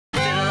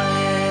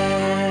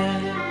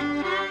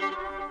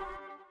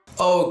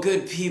Oh,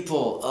 good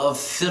people of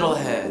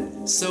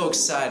Fiddlehead, so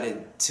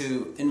excited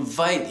to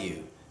invite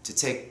you to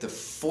take the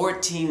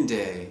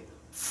 14-day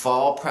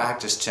Fall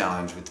Practice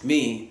Challenge with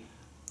me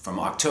from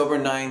October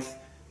 9th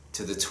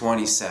to the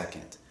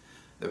 22nd.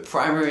 The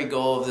primary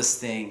goal of this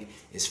thing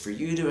is for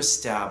you to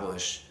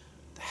establish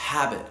the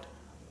habit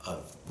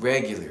of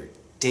regular,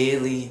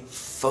 daily,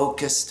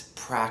 focused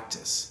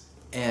practice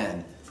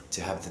and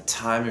to have the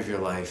time of your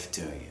life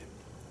doing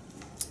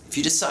it. If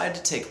you decide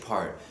to take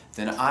part,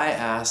 then I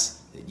ask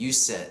that you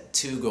set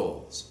two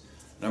goals.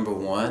 Number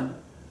one,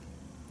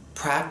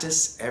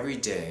 practice every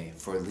day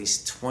for at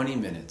least 20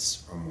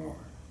 minutes or more.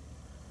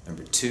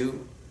 Number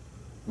two,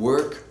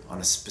 work on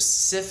a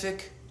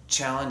specific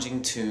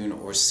challenging tune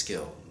or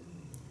skill.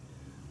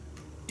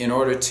 In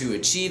order to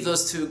achieve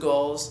those two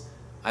goals,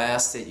 I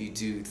ask that you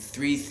do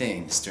three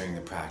things during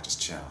the practice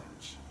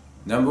challenge.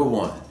 Number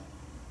one,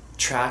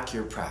 track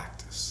your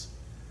practice.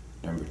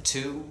 Number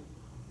two,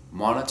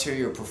 monitor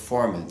your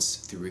performance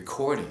through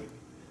recording.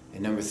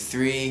 And number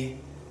three,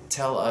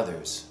 tell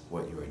others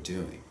what you are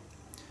doing.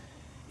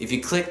 If you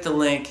click the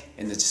link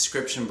in the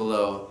description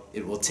below,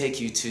 it will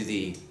take you to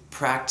the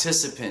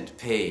participant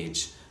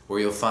page where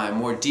you'll find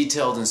more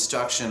detailed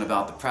instruction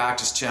about the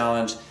practice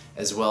challenge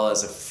as well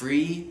as a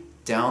free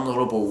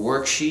downloadable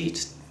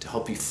worksheet to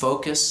help you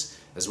focus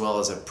as well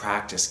as a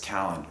practice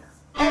calendar.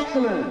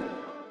 Excellent!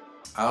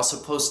 I also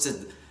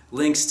posted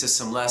links to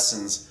some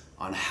lessons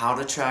on how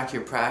to track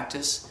your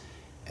practice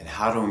and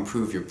how to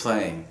improve your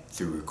playing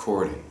through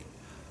recording.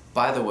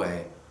 By the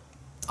way,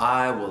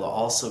 I will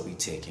also be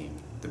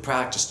taking the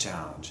practice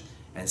challenge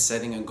and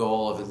setting a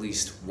goal of at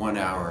least 1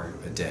 hour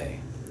a day.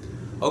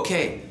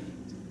 Okay,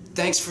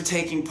 thanks for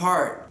taking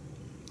part.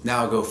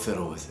 Now go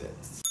fiddle with it.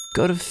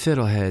 Go to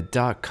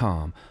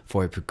fiddlehead.com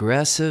for a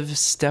progressive,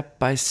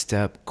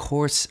 step-by-step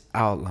course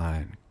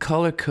outline,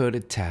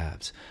 color-coded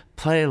tabs,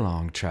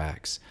 play-along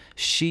tracks,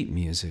 sheet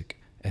music,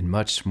 and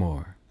much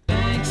more.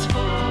 Thanks for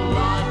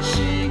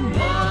watching the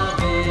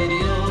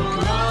videography.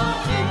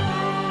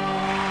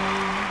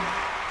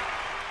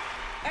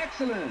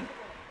 Excellent!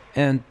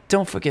 And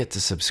don't forget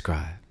to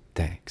subscribe.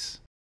 Thanks.